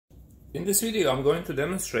In this video, I'm going to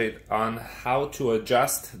demonstrate on how to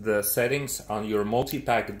adjust the settings on your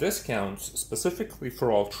multi-pack discounts specifically for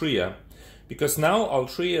Altria, because now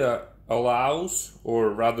Altria allows, or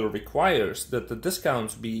rather requires, that the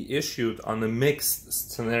discounts be issued on the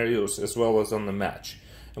mixed scenarios as well as on the match.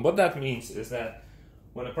 And what that means is that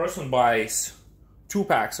when a person buys 2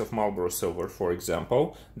 packs of Marlboro Silver, for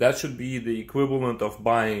example, that should be the equivalent of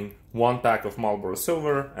buying 1 pack of Marlboro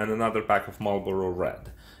Silver and another pack of Marlboro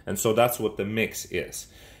Red. And so that's what the mix is.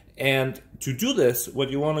 And to do this, what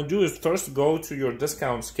you want to do is first go to your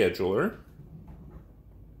discount scheduler.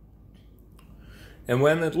 And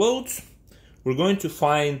when it loads, we're going to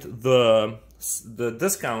find the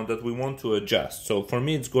discount that we want to adjust. So for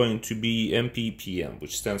me, it's going to be MPPM,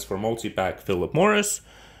 which stands for Multi-Pack Philip Morris.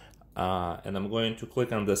 And I'm going to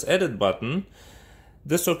click on this edit button.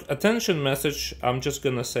 This attention message, I'm just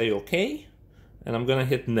going to say OK, and I'm going to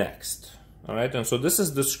hit next. All right, and so this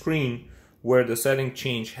is the screen where the setting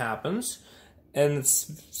change happens, and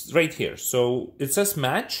it's right here. So it says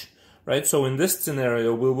match, right? So in this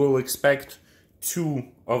scenario, we will expect 2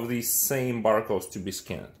 of these same barcodes to be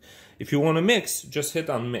scanned. If you want to mix, just hit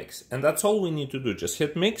on mix, and that's all we need to do. Just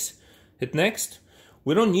hit mix, hit next.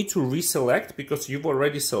 We don't need to reselect because you've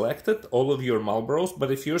already selected all of your Marlboros, but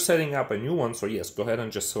if you're setting up a new one, so yes, go ahead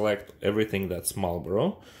and just select everything that's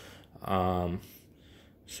Marlboro.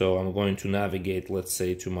 So I'm going to navigate, let's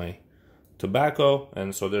say, to my tobacco,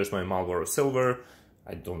 and so there's my Marlboro Silver.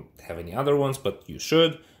 I don't have any other ones, but you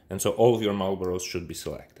should, and so all of your Marlboros should be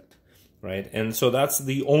selected, right? And so that's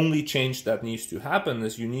the only change that needs to happen,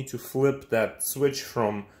 is you need to flip that switch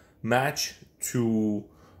from match to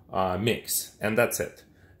mix, and that's it.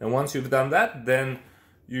 And once you've done that, then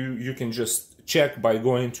you can just check by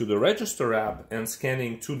going to the register app and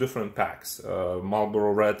scanning 2 different packs,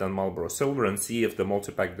 Marlboro Red and Marlboro Silver, and see if the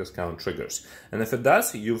multi-pack discount triggers. And if it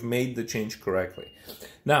does, you've made the change correctly.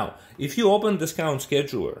 Now, if you open Discount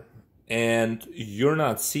Scheduler and you're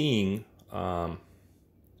not seeing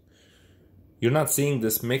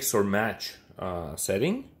this mix or match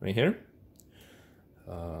setting right here.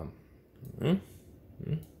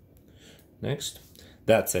 Next.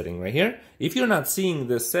 That setting right here. If you're not seeing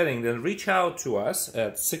this setting, then reach out to us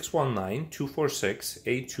at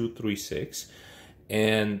 619-246-8236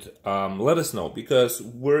 and let us know, because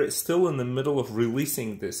we're still in the middle of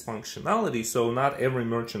releasing this functionality, so not every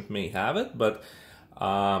merchant may have it, but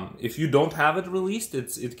if you don't have it released,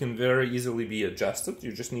 it can very easily be adjusted.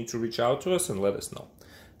 You just need to reach out to us and let us know.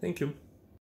 Thank you.